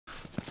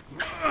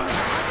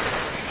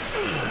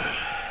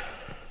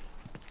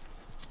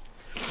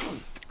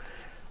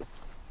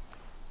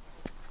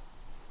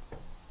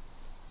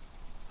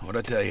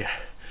What'd I tell you?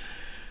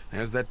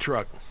 There's that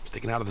truck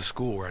sticking out of the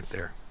school right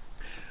there.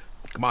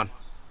 Come on.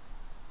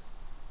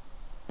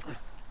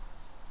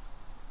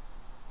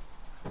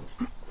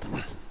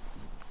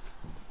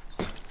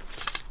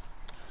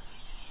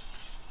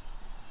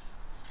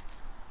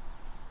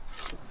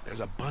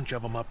 There's a bunch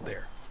of them up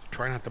there.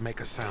 Try not to make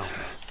a sound.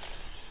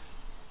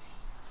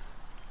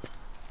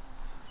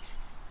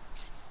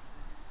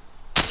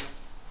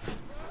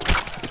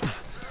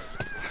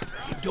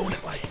 Keep doing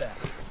it like that.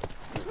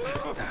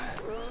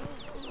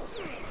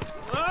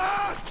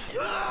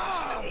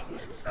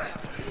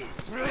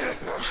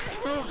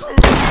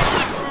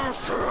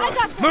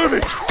 Move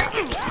it!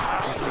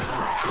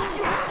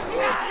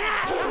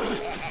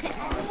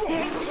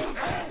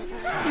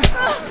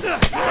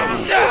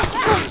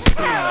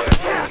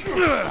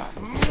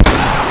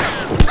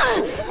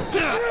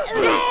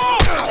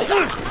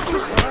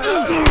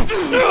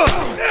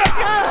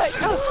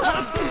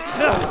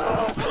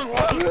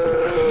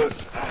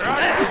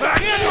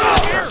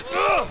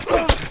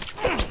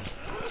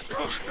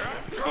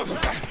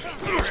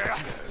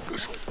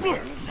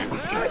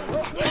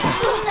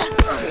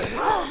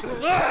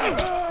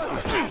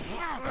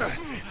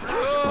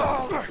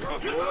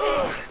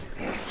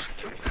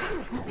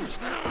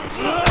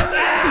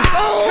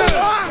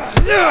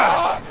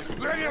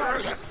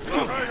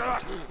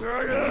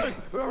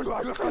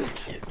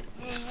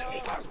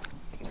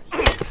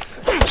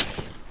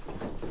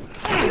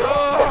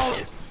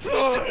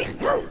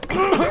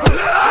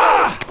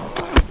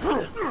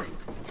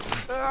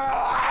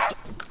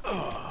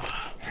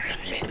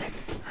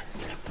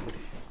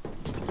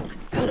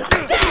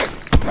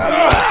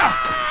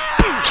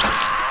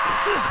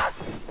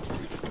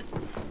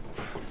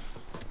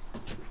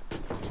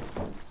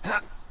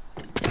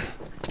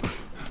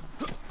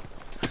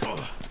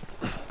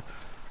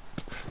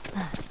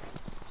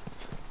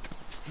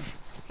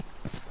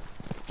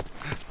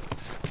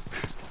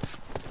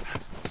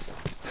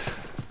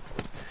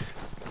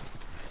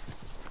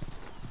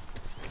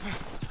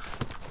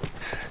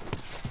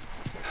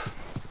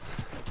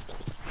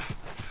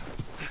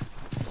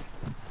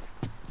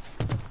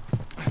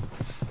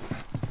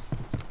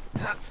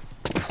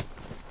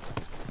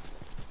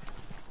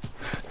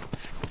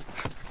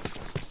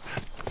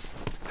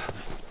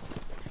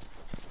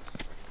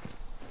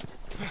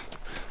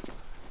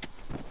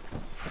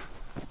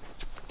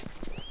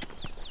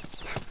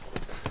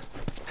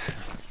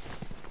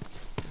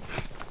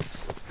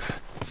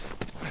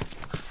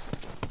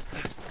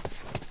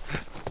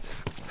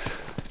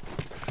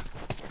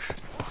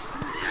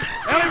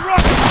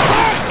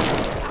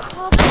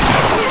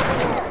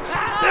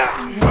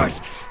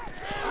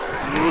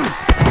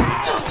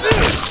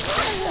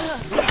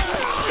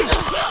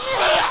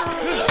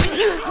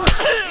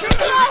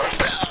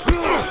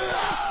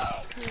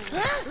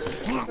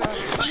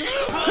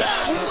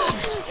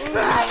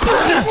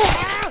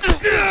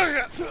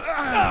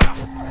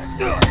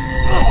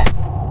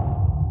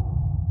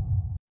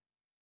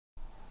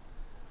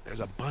 There's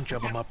a bunch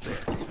of them up there.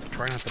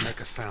 Try not to make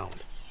a sound.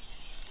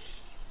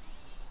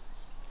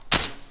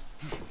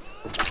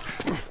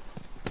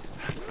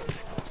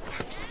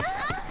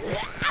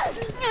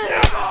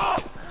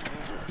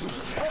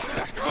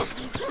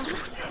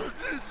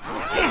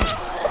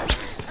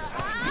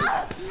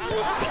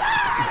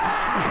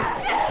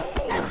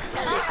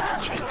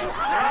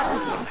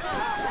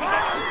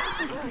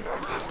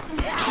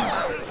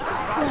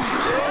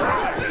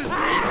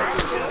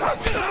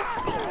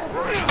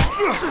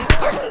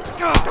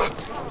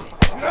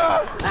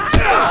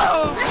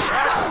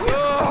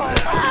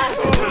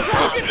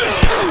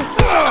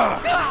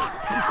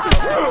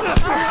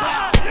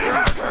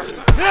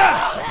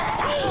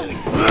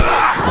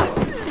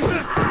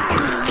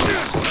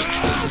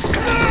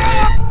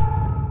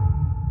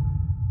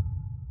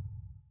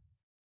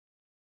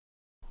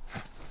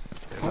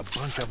 There's a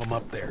bunch of them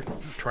up there.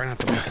 Try not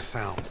to make a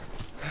sound.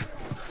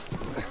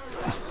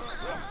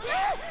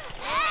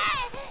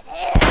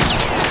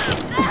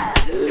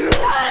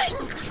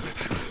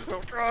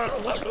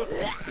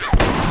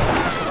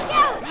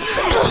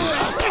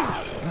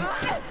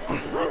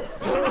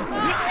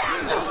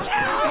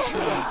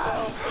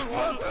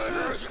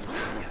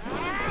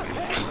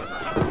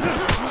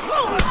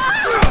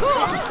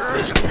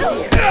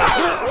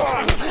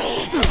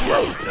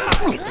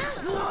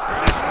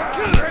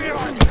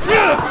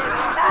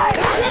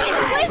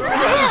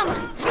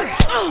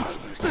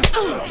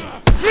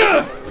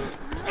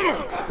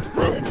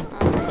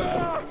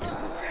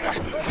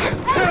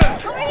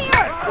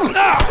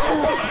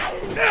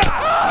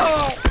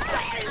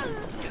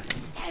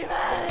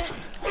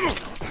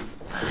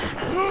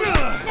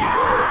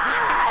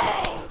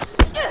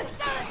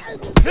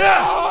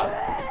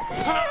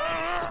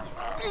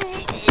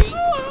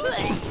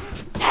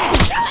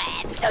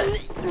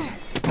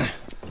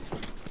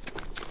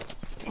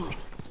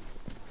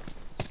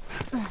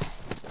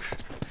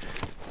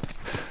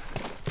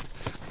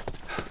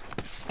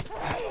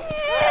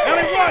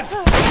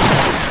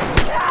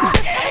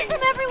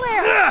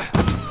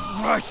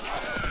 Christ!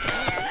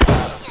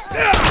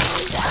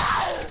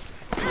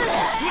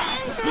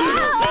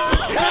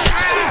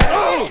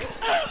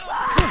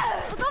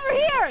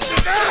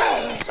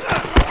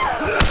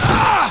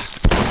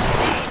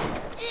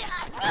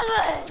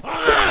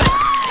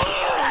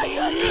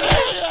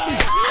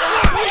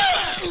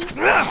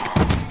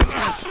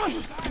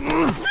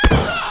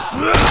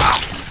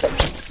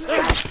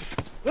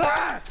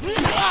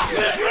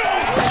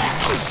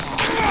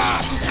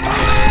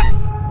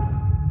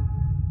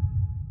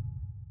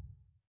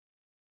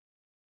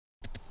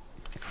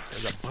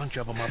 bunch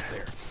of them up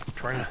there.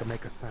 Try not to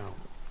make a sound.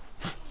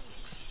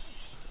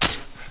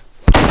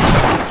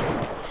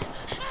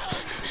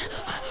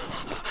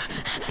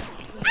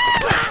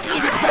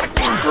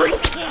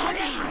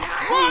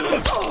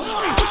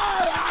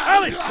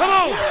 Ellie, come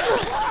on!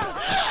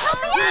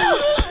 Help me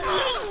out!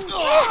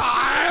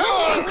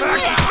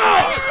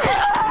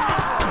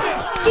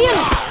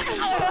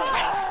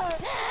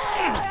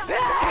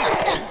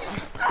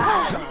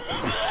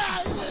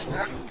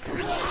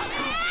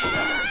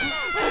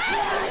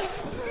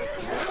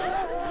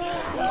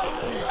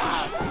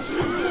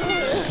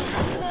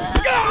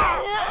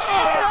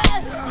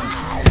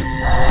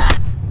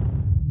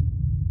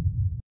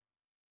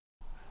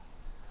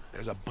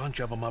 There's a bunch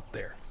of them up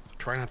there.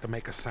 Try not to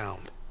make a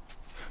sound.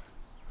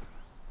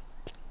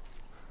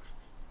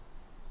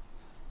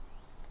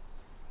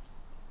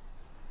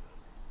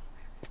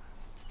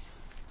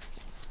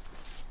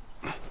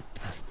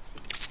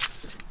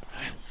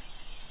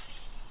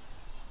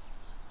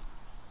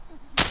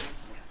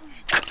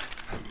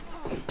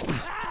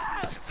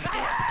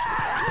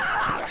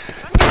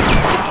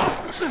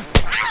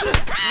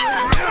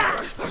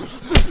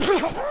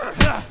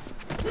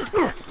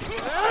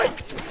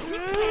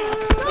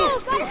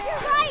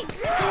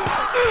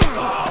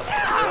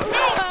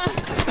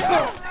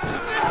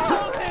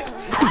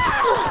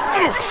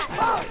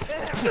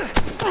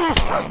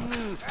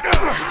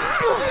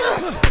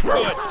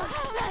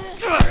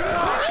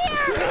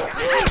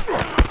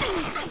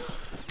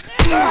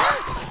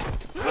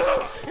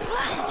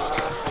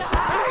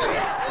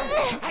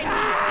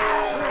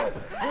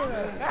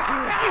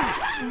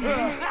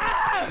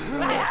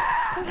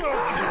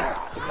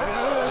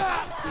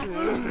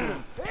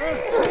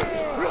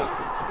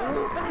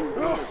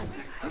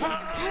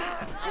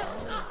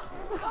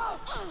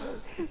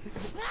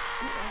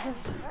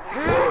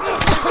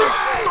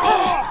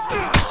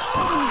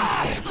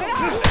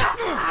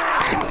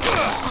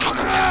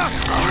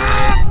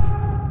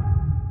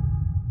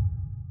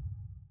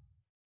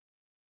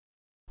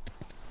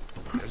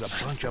 There's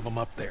a bunch of them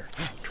up there.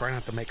 Try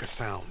not to make a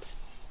sound.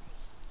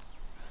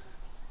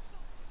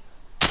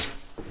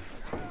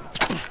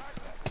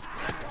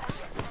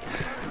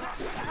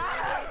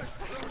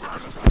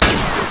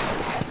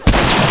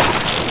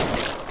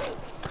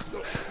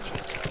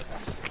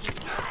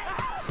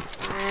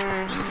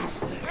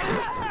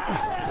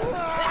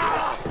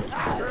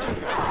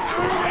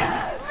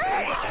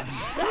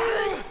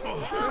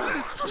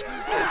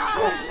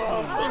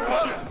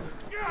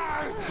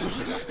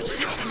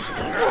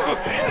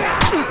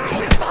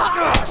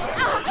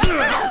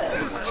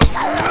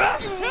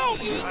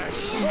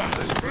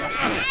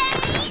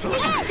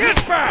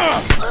 Get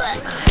back!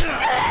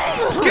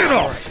 Get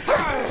off!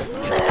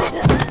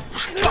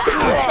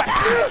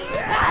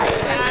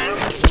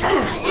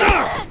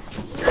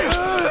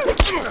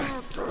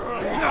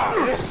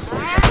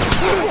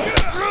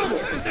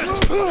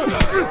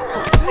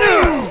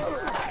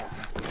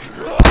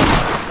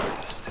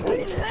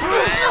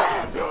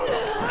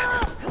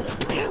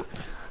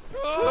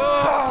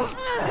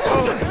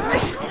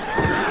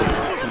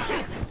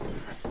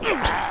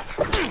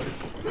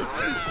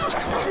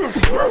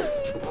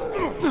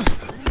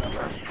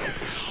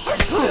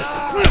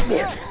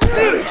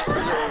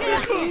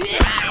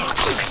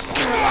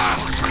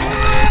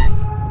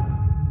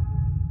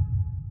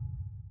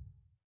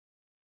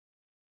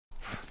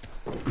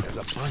 There's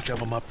a bunch of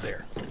them up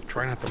there.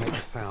 Try not to make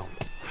a sound.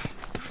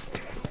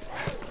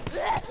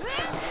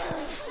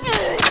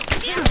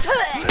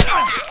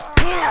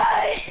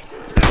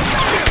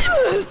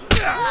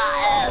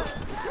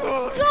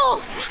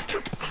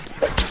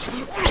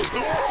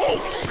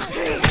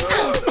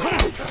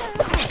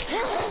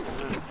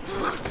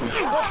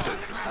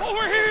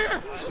 Over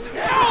here!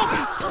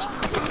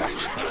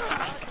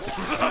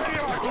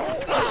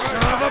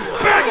 Son of a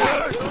bitch!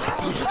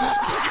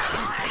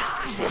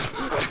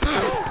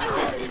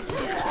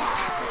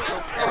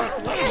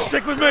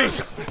 Stick with me!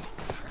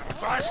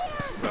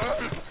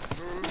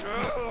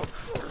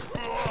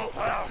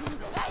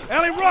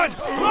 Ellie, run!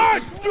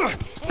 Run!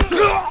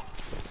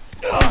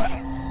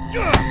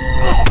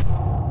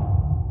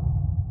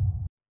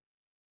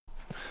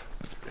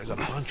 There's a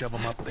bunch of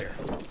them up there.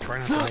 Try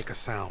not to make a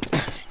sound.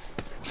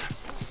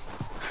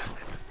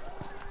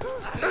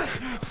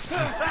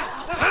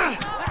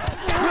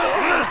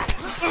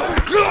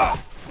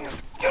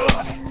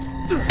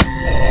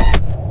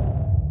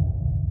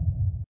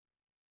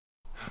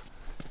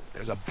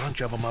 There's a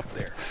bunch of them up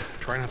there.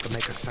 Try not to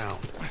make a sound.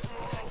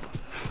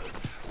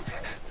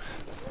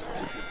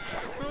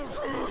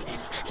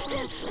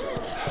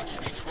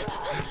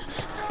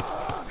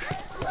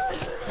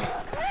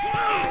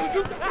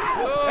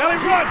 Ellie,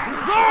 run!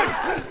 Run!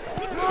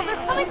 Oh, they're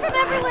coming from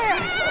everywhere!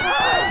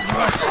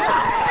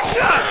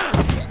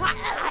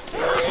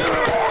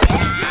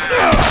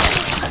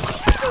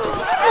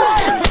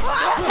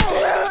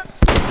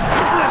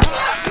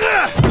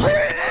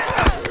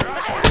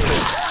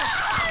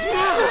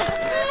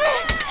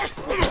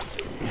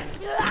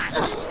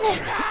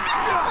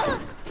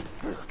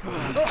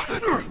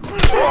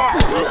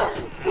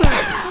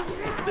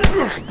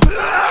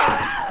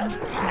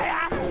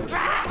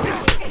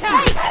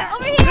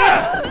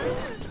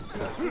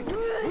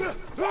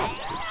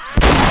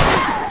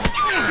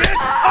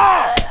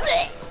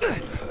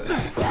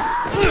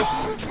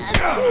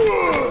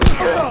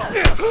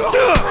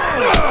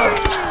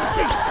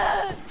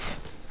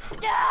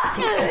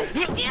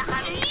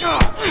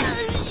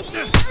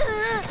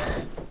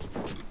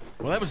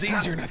 Well, that was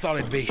easier than I thought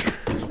it'd be.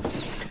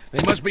 They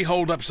must be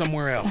holed up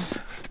somewhere else.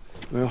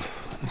 Well,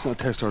 let's not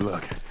test our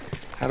luck.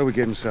 How do we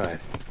get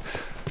inside?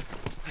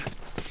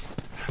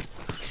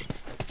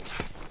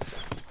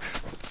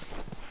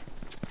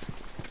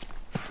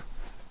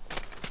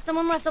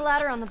 Someone left a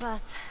ladder on the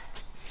bus.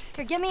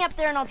 Here, get me up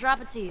there and I'll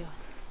drop it to you.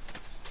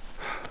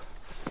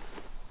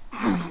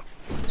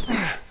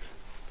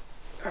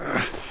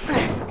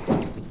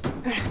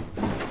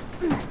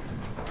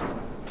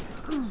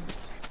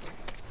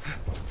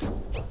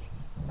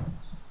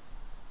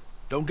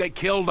 Don't get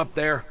killed up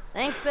there.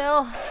 Thanks,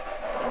 Bill.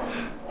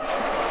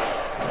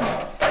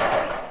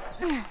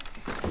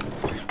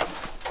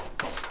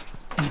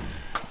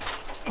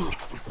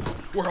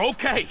 We're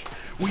okay.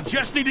 We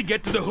just need to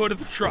get to the hood of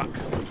the truck.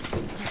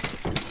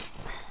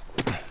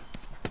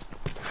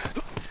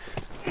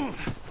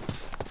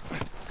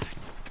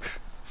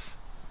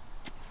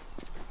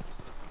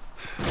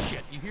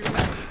 Shit, you hear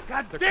that?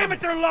 God damn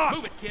it, they're locked!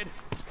 Move it, kid.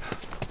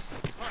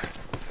 All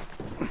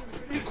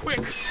right. Be quick.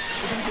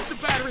 We're gonna get the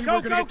battery.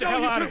 We're gonna get the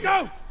hell out of here.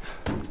 Go!